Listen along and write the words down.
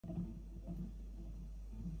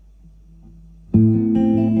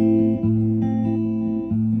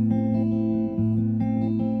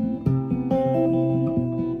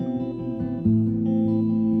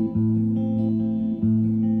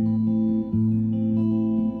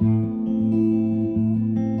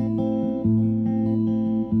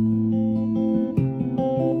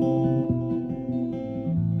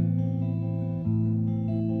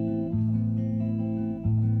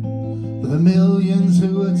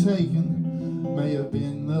taken may have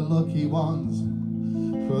been the lucky ones.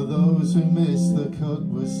 For those who missed the cut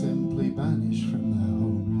were simply banished from their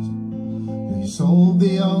homes. They sold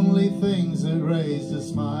the only things that raised a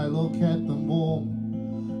smile or kept them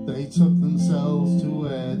warm. They took themselves to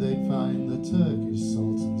where they'd find the Turkish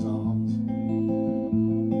Sultan's arms.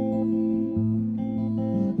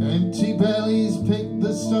 Empty bellies picked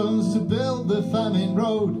the stones to build the Famine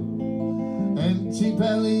road. Empty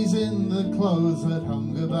bellies in the clothes that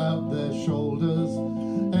hung about their shoulders.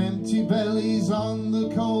 Empty bellies on the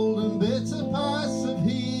cold and bitter pass of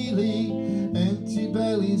Healy. Empty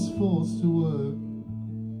bellies forced to work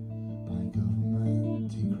by government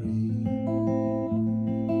decree.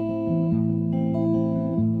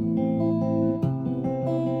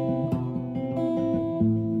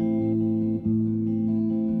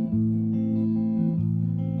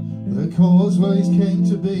 The causeways came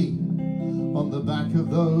to be on the back of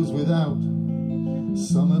those without.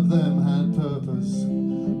 Some of them had purpose,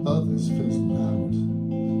 others fizzled out.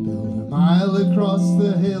 Build a mile across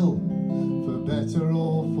the hill, for better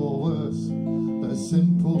or for worse. A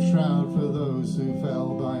simple shroud for those who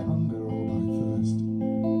fell by hunger or by thirst.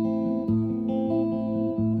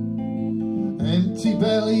 Empty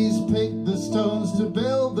bellies picked the stones to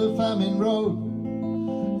build the Famine road.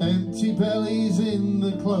 Empty bellies in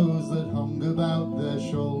the clothes that hung about their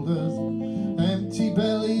shoulders. Empty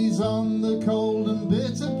bellies on the cold and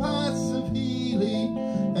bitter paths of Healy.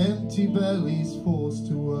 Empty bellies forced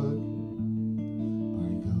to work by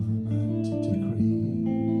government decree.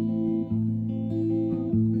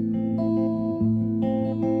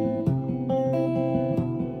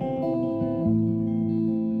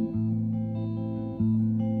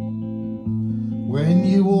 When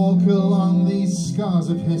you walk along these scars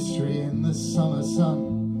of history in the summer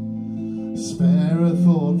sun, spare a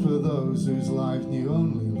thought for those whose life knew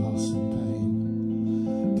only loss and pain.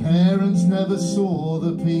 Parents never saw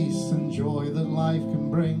the peace and joy that life can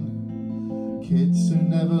bring. Kids who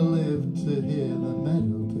never lived to hear the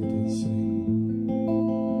meadow pipits sing.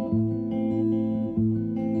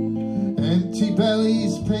 Empty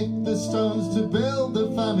bellies picked the stones to build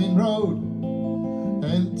the Famine road.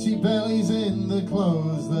 Empty bellies in the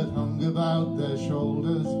clothes that hung about their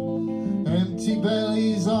shoulders. Empty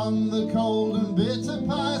bellies on the cold and bitter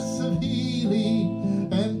paths of Healy.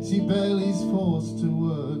 Empty bellies forced to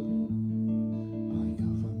work